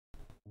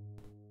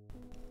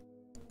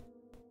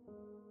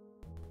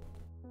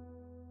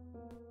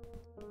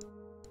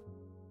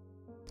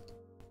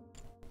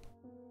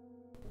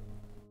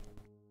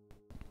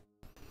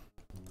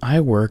I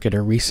work at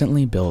a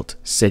recently built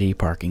city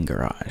parking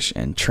garage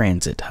and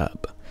transit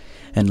hub,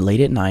 and late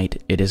at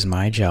night it is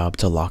my job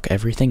to lock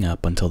everything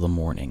up until the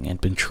morning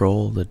and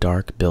patrol the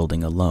dark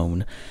building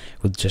alone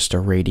with just a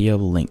radio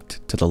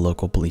linked to the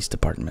local police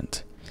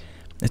department.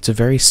 It's a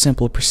very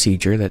simple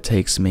procedure that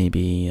takes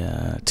maybe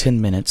 10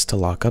 minutes to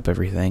lock up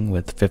everything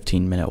with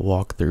 15-minute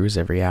walkthroughs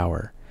every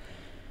hour.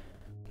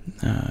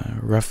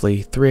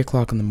 Roughly 3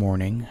 o'clock in the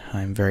morning,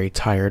 I'm very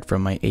tired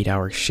from my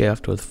 8-hour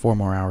shift with 4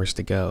 more hours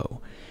to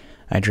go.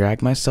 I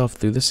drag myself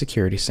through the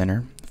security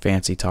center,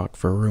 fancy talk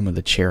for a room with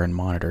a chair and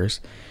monitors,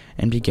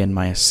 and begin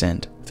my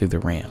ascent through the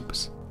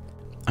ramps.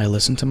 I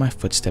listen to my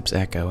footsteps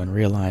echo and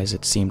realize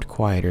it seemed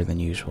quieter than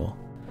usual.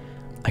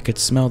 I could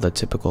smell the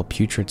typical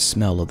putrid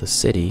smell of the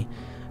city,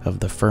 of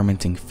the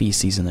fermenting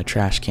feces in the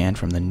trash can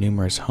from the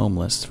numerous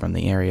homeless from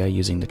the area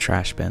using the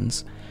trash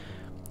bins.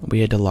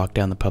 We had to lock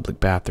down the public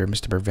bathrooms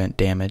to prevent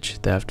damage,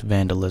 theft,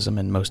 vandalism,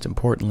 and most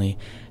importantly,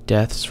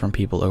 deaths from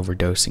people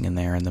overdosing in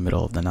there in the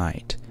middle of the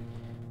night.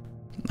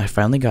 I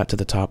finally got to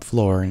the top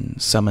floor and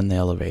summoned the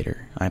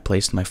elevator. I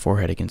placed my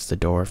forehead against the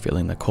door,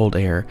 feeling the cold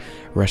air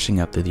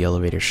rushing up through the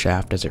elevator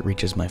shaft as it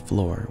reaches my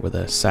floor with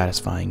a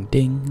satisfying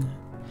ding.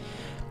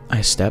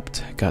 I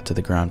stepped, got to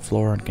the ground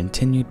floor, and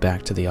continued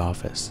back to the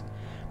office.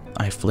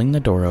 I fling the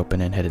door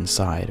open and head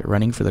inside,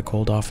 running for the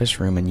cold office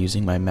room and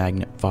using my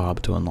magnet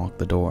fob to unlock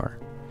the door.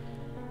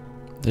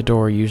 The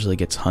door usually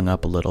gets hung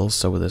up a little,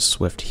 so with a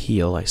swift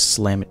heel I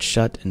slam it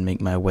shut and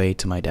make my way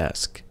to my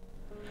desk.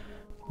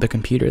 The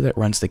computer that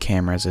runs the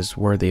cameras is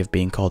worthy of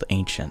being called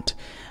ancient.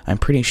 I'm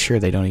pretty sure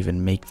they don't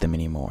even make them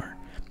anymore.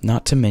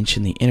 Not to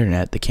mention the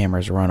internet the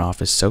cameras run off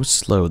is so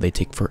slow they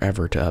take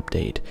forever to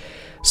update.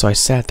 So I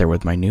sat there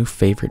with my new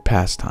favorite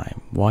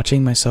pastime,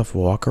 watching myself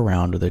walk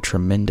around with a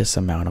tremendous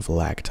amount of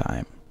lag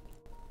time.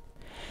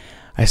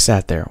 I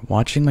sat there,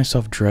 watching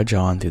myself drudge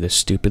on through the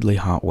stupidly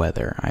hot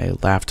weather. I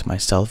laughed to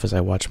myself as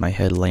I watched my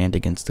head land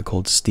against the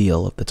cold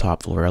steel of the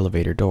top floor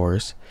elevator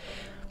doors.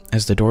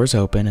 As the doors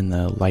open and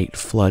the light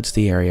floods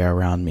the area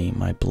around me,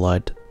 my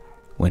blood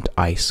went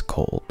ice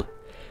cold.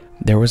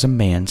 There was a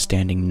man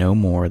standing no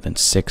more than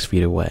 6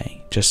 feet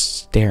away, just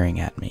staring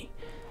at me.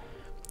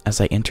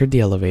 As I entered the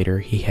elevator,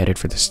 he headed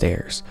for the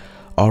stairs,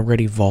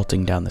 already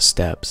vaulting down the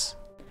steps.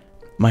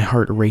 My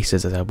heart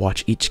races as I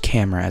watch each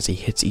camera as he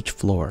hits each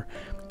floor.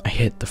 I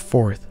hit the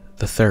 4th,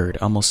 the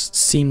 3rd, almost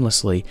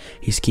seamlessly.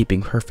 He's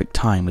keeping perfect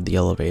time with the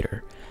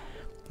elevator.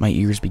 My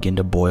ears begin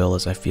to boil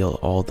as I feel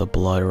all the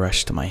blood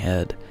rush to my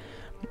head.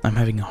 I'm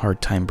having a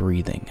hard time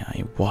breathing.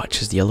 I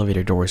watch as the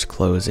elevator doors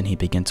close and he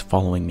begins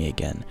following me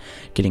again,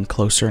 getting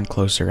closer and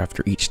closer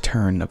after each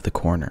turn of the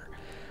corner.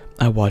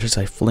 I watch as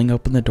I fling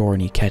open the door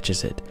and he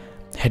catches it,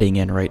 heading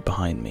in right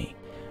behind me,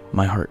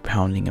 my heart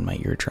pounding in my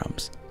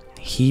eardrums.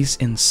 He's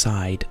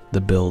inside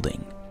the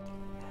building.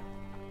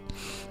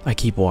 I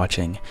keep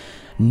watching,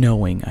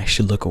 knowing I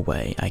should look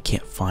away. I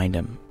can't find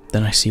him.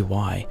 Then I see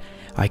why.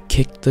 I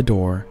kicked the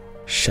door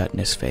shut in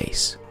his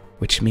face,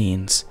 which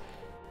means,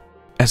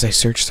 as I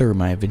search the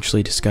room, I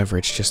eventually discover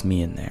it's just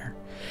me in there.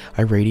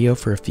 I radio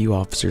for a few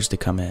officers to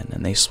come in,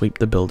 and they sweep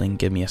the building,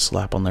 give me a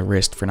slap on the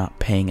wrist for not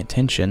paying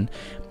attention,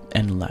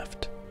 and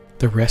left.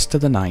 The rest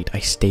of the night, I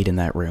stayed in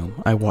that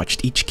room. I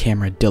watched each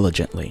camera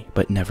diligently,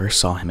 but never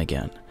saw him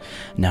again.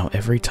 Now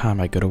every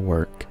time I go to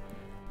work,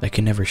 I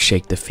can never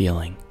shake the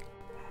feeling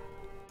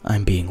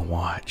I'm being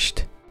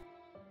watched.